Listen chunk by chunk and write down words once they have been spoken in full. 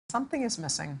Something is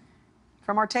missing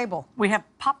from our table. We have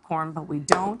popcorn, but we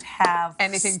don't have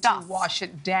anything stuff to wash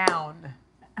it down.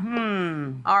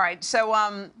 All right, so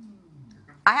I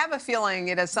have a feeling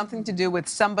it has something to do with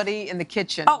somebody in the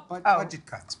kitchen. Budget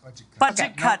cuts.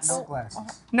 Budget cuts. No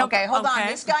glasses. No, Okay, hold on.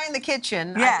 This guy in the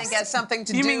kitchen, I think, has something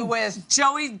to do with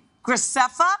Joey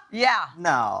Graceffa? Yeah.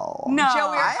 No. No.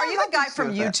 Joey, are you the guy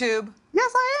from YouTube?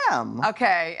 Yes, I am.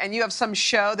 Okay, and you have some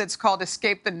show that's called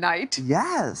Escape the Night.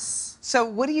 Yes. So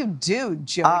what do you do,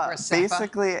 Joey Graceffa?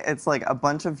 Basically, it's like a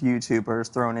bunch of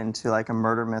YouTubers thrown into like a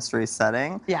murder mystery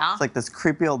setting. Yeah. It's like this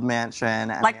creepy old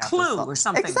mansion. And Like Clue or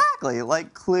something. Exactly,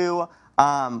 like Clue.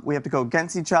 We have to go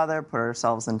against each other, put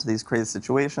ourselves into these crazy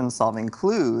situations, solving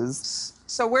clues.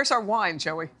 So where's our wine,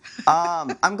 Joey?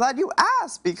 I'm glad you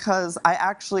asked because I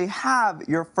actually have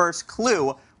your first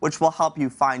clue, which will help you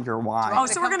find your wine. Oh,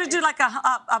 so we're going to do like a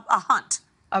hunt.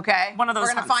 Okay. One of those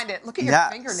We're going to find it. Look at your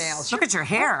fingernails. Look at your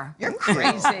hair. You're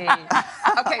crazy.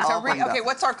 Okay, so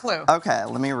what's our clue? Okay,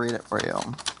 let me read it for you.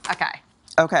 Okay.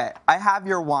 Okay, I have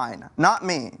your wine. Not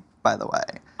me, by the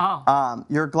way. Oh.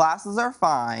 Your glasses are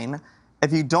fine.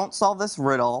 If you don't solve this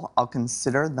riddle, I'll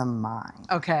consider them mine.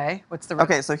 Okay, what's the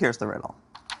riddle? Okay, so here's the riddle.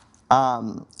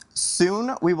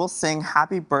 Soon we will sing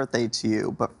happy birthday to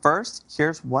you, but first,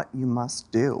 here's what you must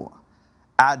do.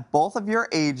 Add both of your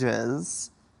ages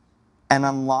and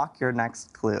unlock your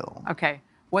next clue. Okay,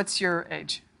 what's your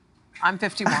age? I'm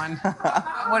 51.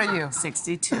 What are you?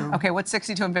 62. Okay, what's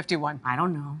 62 and 51? I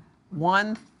don't know.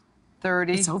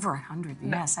 130. It's over 100.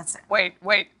 Yes, that's it. Wait.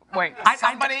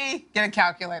 Somebody get a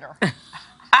calculator.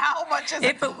 How much is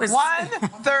it? If it was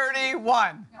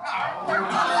 131.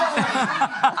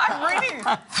 I'm reading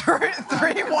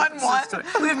 311.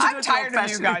 I'm tired of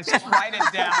you guys. Just write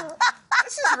it down.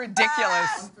 This is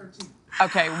ridiculous.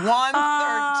 Okay,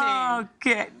 113.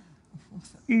 Okay.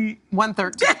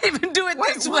 113. Can't even do it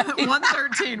this way.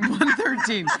 113.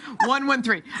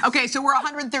 113. Okay, so we're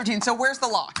 113. So where's the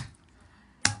lock?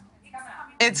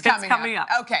 It's coming up.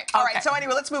 Okay. All right. So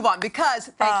anyway, let's move on because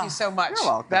thank you so much. You're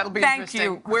welcome. That'll be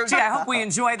interesting. Gee, I hope we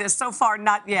enjoy this. So far,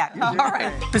 not yet. All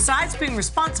right. Besides being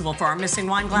responsible for our missing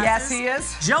wine glasses, yes, he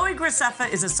is. Joey Graceffa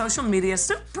is a social media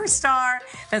superstar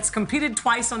that's competed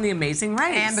twice on The Amazing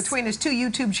Race. And between his 2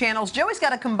 YouTube channels, Joey's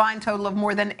got a combined total of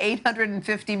more than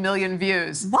 850 million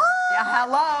views. What? Yeah,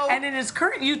 hello. And in his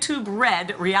current YouTube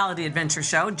Red reality adventure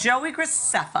show, Joey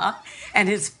Graceffa and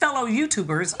his fellow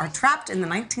YouTubers are trapped in the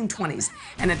 1920s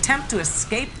and attempt to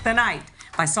escape the night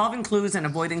by solving clues and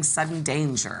avoiding sudden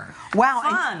danger. Wow,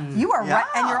 fun! And you are,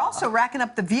 and you're also racking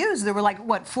up the views. There were like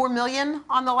what, 4 million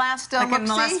on the last like in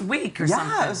the last week or something.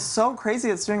 Yeah, it's so crazy.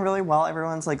 It's doing really well.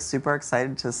 Everyone's like super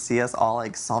excited to see us all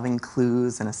like solving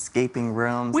clues and escaping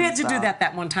rooms. We had to do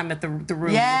that one time at the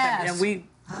room. Yes. And we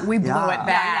blew it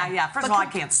back. Yeah. First of all, I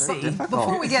can't see.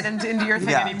 Before we get into your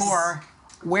thing anymore,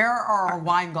 where are our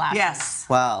wine glasses? Yes.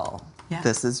 Well,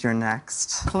 this is your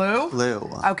next clue.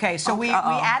 Okay, so we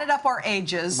added up our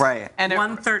ages. Right. And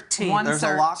 113. There's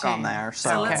a lock on there.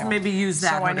 So let's maybe use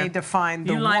that. So I need to find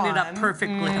the one. You lined it up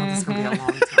perfectly. Oh, this is going to be a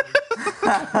long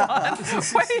time.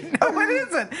 Wait, no, it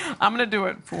isn't. I'm going to do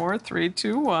it. 4, 3,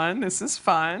 2, 1. This is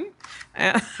fun.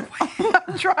 And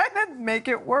I'm trying to make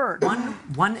it work.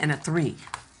 1 and a 3.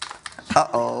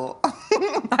 Uh-oh.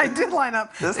 I did line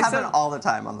up. This happens all the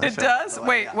time on the show. It does?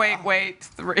 Wait.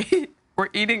 3. We're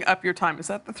eating up your time. Is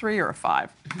that the 3 or a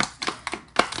 5?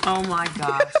 Oh, my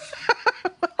gosh.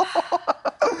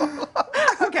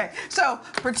 Okay, so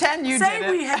pretend you did it.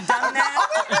 Say we had done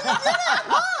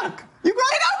that. Look! You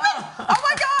got it open! Oh,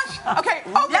 my gosh! Okay,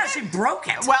 open Yeah, she broke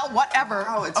it. Well, whatever.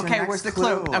 Oh, it's your okay, next where's the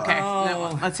clue? Okay,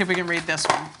 Oh. let's see if we can read this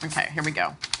one. Okay, here we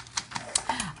go.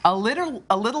 A little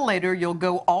later, you'll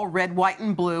go all red, white,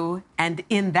 and blue, and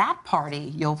in that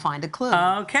party, you'll find a clue.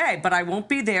 Okay, but I won't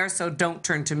be there, so don't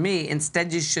turn to me.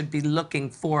 Instead, you should be looking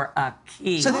for a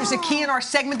key. So there's a key in our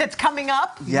segment that's coming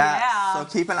up? Yes. Yeah. So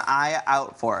keep an eye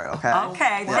out for it, okay?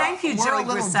 Okay, thank you, Joey Graceffa. We're a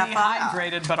little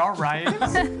dehydrated, but all right.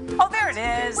 Oh, there it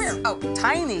is. Where? Oh.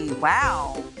 Tiny.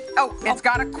 Wow. Oh, it's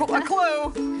got a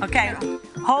clue. Okay.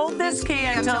 Hold this key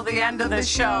until the end of the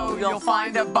show. You'll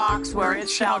find a box where it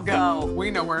shall go.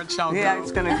 We know where it shall go. Yeah,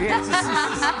 it's going to be.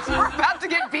 We're about to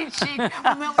get beat cheek.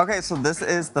 Okay, so this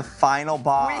is the final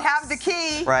box. We have the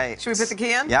key. Right. Should we put the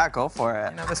key in? Yeah, go for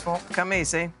it. You know, this won't come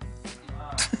easy.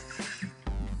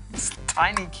 It's a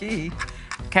tiny key.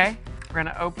 Okay, we're going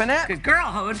to open it. Good girl,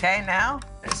 Hoda. Okay, now,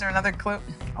 is there another clue?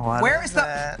 Where is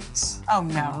the... Oh,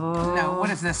 no. No,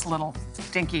 what is this little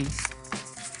stinky...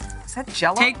 Is that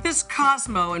Jell-O? Take this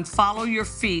Cosmo and follow your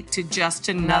feet to just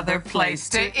another place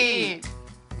to eat.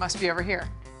 Must be over here.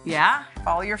 Yeah?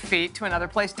 Follow your feet to another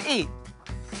place to eat.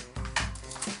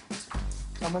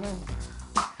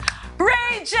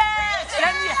 Regis!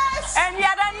 Yes! And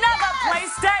yet another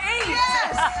place to eat.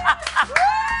 Yes!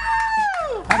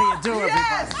 How do you do, everybody?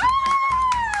 Yes!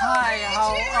 Hi,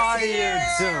 how are you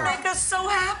doing? Make us so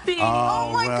happy.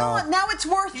 Oh my God, now it's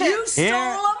worth it. You stole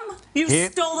them? You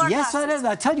stole our Yes, I did.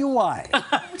 I'll tell you why.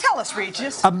 Tell us,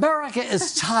 Regis. America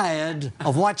is tired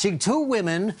of watching two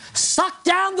women suck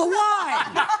down the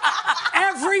wine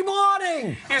every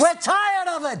morning. We're tired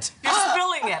of it. You're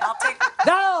spilling it. I'll take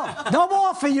it. No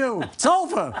more for you. It's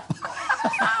over.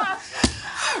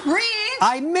 Reed!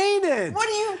 I mean it. What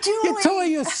are you doing? You two of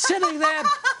you sitting there.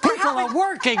 People are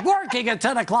working at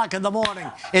 10 o'clock in the morning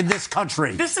in this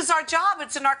country. This is our job.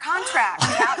 It's in our contract.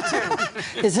 We have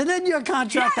to. Is it in your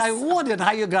contract? Yes. I wondered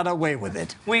how you got away with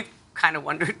it. We kind of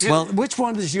wondered, too. Well, which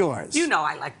one is yours? You know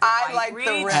I like the white. I like the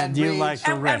Reed. red. And you like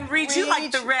the red. And Reed, you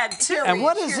like the red, too. Here, And Reed,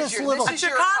 what is here's this your- little- This is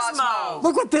It's your your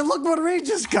Cosmo. Look what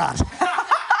Regis got.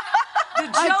 The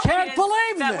I joke can't is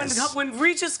believe that this. when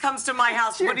Regis comes to my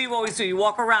house, what do you always do? You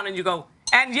walk around and you go,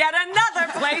 and yet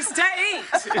another place to eat.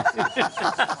 Is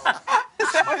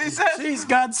that what he says? She's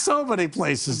got so many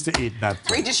places to eat that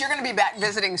thing. Regis, you're going to be back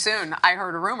visiting soon. I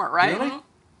heard a rumor, right? Really?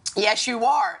 Yes, you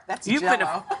are. That's You've Jello.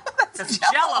 been That's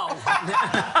Jello.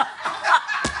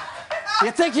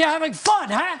 You think you're having fun,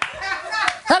 huh?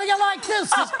 How do you like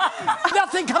this?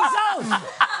 Nothing comes out.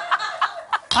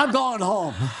 I'm going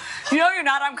home. You know you're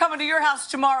not. I'm coming to your house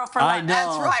tomorrow for lunch. I know.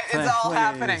 That's right. It's all Please.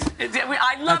 happening.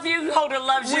 I love you. Hoda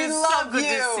loves We you. love so good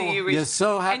you. to see you. Regis. You're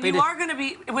so happy And you to- are going to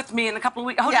be with me in a couple of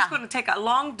weeks. Hoda's Yeah. going to take a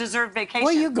long, deserved vacation.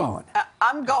 Where you going?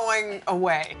 I'm going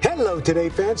away. Hello, Today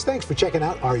fans. Thanks for checking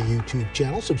out our YouTube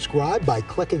channel. Subscribe by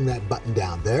clicking that button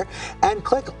down there and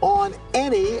click on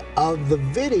any of the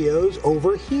videos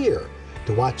over here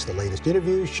to watch the latest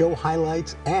interviews, show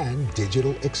highlights, and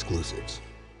digital exclusives.